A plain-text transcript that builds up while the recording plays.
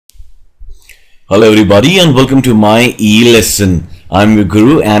Hello everybody and welcome to my e-lesson. I'm your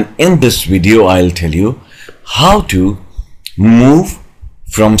guru, and in this video I'll tell you how to move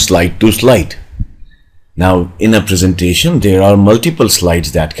from slide to slide. Now in a presentation there are multiple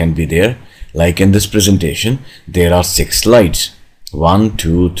slides that can be there. Like in this presentation there are 6 slides. 1,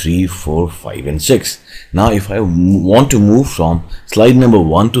 2, 3, 4, 5 and 6. Now if I want to move from slide number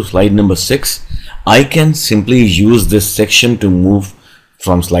 1 to slide number 6, I can simply use this section to move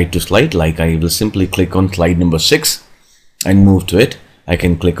from slide to slide. Like I will simply click on slide number 6 and move to it. I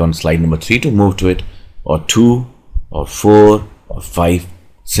can click on slide number 3 to move to it, or 2 or 4 or 5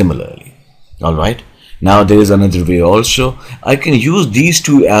 similarly. Alright, now there is another way also. I can use these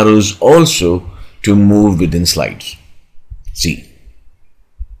 2 arrows also to move within slides. See,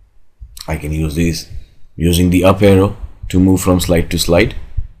 I can use these using the up arrow to move from slide to slide.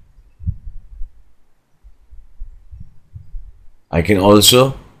 I can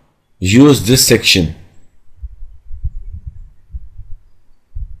also use this section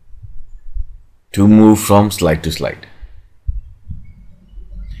to move from slide to slide.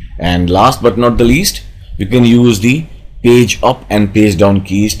 And last but not the least, you can use the page up and page down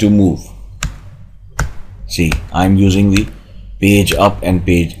keys to move. See, I'm using the page up and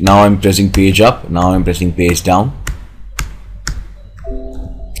page. Now I'm pressing page up, now I'm pressing page down.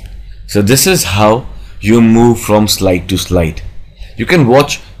 So this is how you move from slide to slide. You can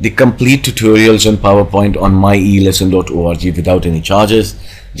watch the complete tutorials on PowerPoint on myelesson.org without any charges.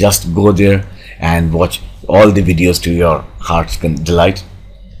 Just go there and watch all the videos to your heart's delight.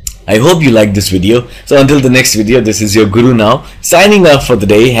 I hope you liked this video. So until the next video, this is your guru now signing off for the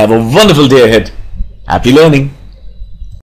day. Have a wonderful day ahead. Happy learning.